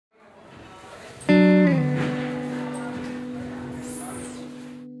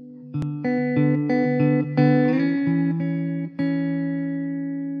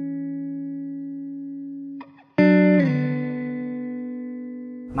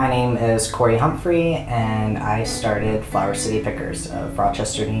My name is Khoury Humphrey, and I started Flower City Pickers of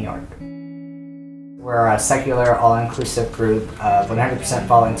Rochester, New York. We're a secular, all-inclusive group of 100%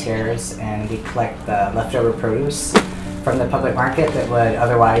 volunteers, and we collect the leftover produce from the public market that would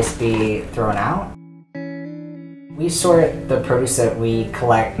otherwise be thrown out. We sort the produce that we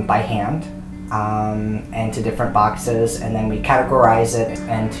collect by hand into different boxes, and then we categorize it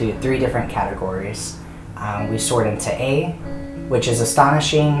into 3 different categories. We sort into A, which is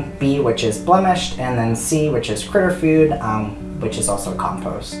astonishing, B, which is blemished, and then C, which is critter food, which is also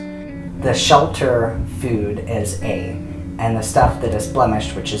compost. The shelter food is A, and the stuff that is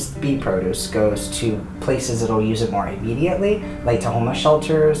blemished, which is B produce, goes to places that'll use it more immediately, like to homeless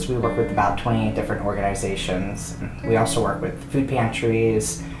shelters. We work with about 28 different organizations. We also work with food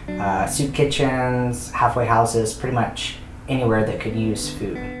pantries, soup kitchens, halfway houses, pretty much anywhere that could use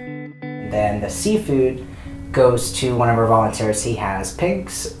food. And then the seafood goes to one of our volunteers. He has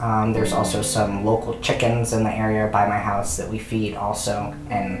pigs. There's also some local chickens in the area by my house that we feed also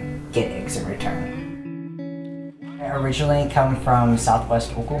and get eggs in return. I originally come from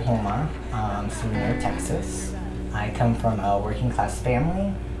southwest Oklahoma, so near Texas. I come from a working class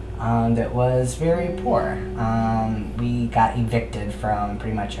family that was very poor. We got evicted from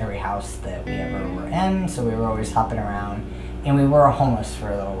pretty much every house that we ever were in, so we were always hopping around, and we were homeless for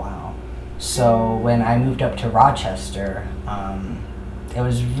a little while. So when I moved up to Rochester, it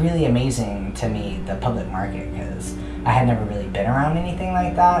was really amazing to me, the public market, because I had never really been around anything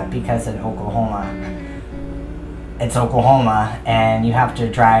like that, because in Oklahoma, it's Oklahoma, and you have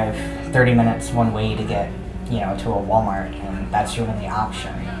to drive 30 minutes one way to get, to a Walmart, and that's your only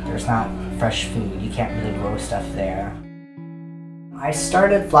option. There's not fresh food. You can't really grow stuff there. I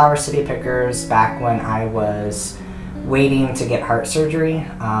started Flower City Pickers back when I was waiting to get heart surgery.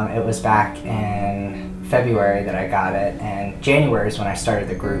 It was back in February that I got it, and January is when I started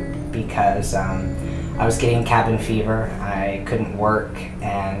the group because I was getting cabin fever. I couldn't work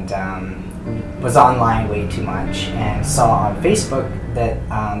and was online way too much, and saw on Facebook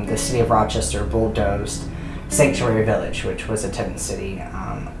that the city of Rochester bulldozed Sanctuary Village, which was a tent city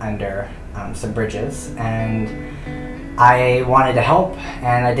under some bridges, and I wanted to help,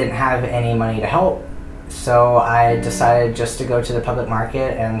 and I didn't have any money to help. So I decided just to go to the public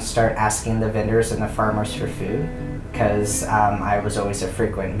market and start asking the vendors and the farmers for food, because I was always a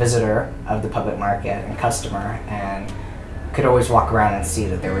frequent visitor of the public market and customer, and could always walk around and see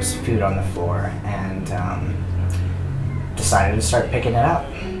that there was food on the floor, and decided to start picking it up.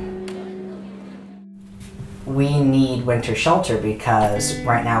 We need winter shelter because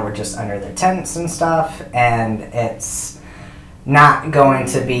right now we're just under the tents and stuff, and it's not going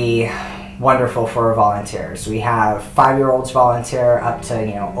to be wonderful for our volunteers. We have 5-year-olds volunteer up to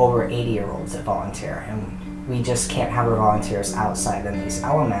over 80-year-olds that volunteer, and we just can't have our volunteers outside in these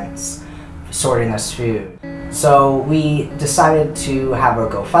elements sorting this food. So we decided to have a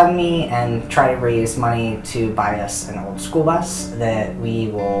GoFundMe and try to raise money to buy us an old school bus that we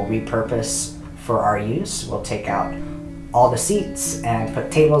will repurpose for our use. We'll take out all the seats and put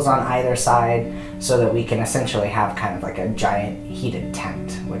tables on either side so that we can essentially have kind of like a giant heated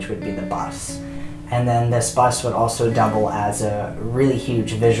tent, which would be the bus. And then this bus would also double as a really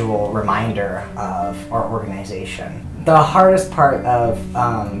huge visual reminder of our organization. The hardest part of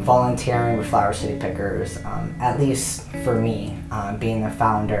volunteering with Flower City Pickers, at least for me, being the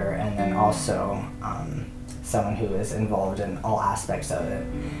founder and then also someone who is involved in all aspects of it,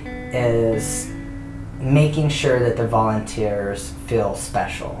 is making sure that the volunteers feel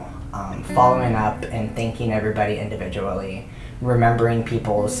special, following up and thanking everybody individually, remembering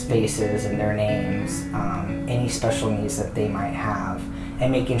people's faces and their names, any special needs that they might have,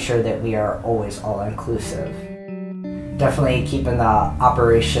 and making sure that we are always all-inclusive. Definitely keeping the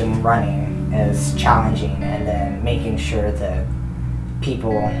operation running is challenging, and then making sure that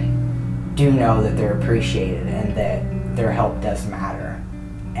people do know that they're appreciated and that their help does matter.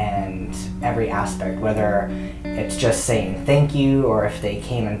 And every aspect, whether it's just saying thank you, or if they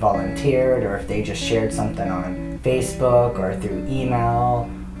came and volunteered, or if they just shared something on Facebook or through email,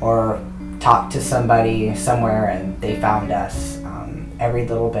 or talked to somebody somewhere and they found us, every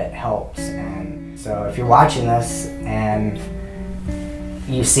little bit helps. And so if you're watching this and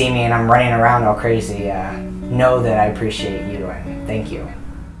you see me and I'm running around all crazy, know that I appreciate you and thank you.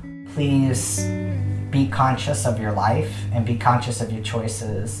 Please be conscious of your life and be conscious of your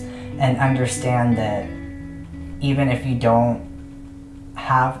choices, and understand that even if you don't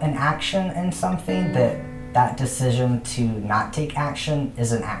have an action in something, that decision to not take action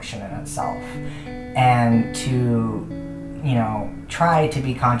is an action in itself. And to try to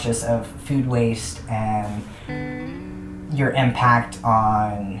be conscious of food waste and your impact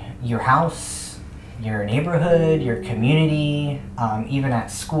on your house, your neighborhood, your community, even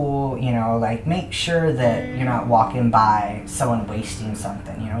at school, you know, like make sure that you're not walking by someone wasting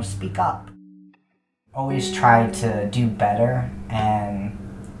something, you know, speak up. Always try to do better and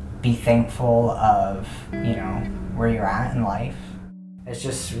be thankful of, you know, where you're at in life. It's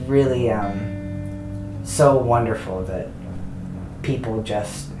just really so wonderful that people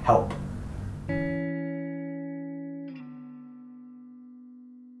just help.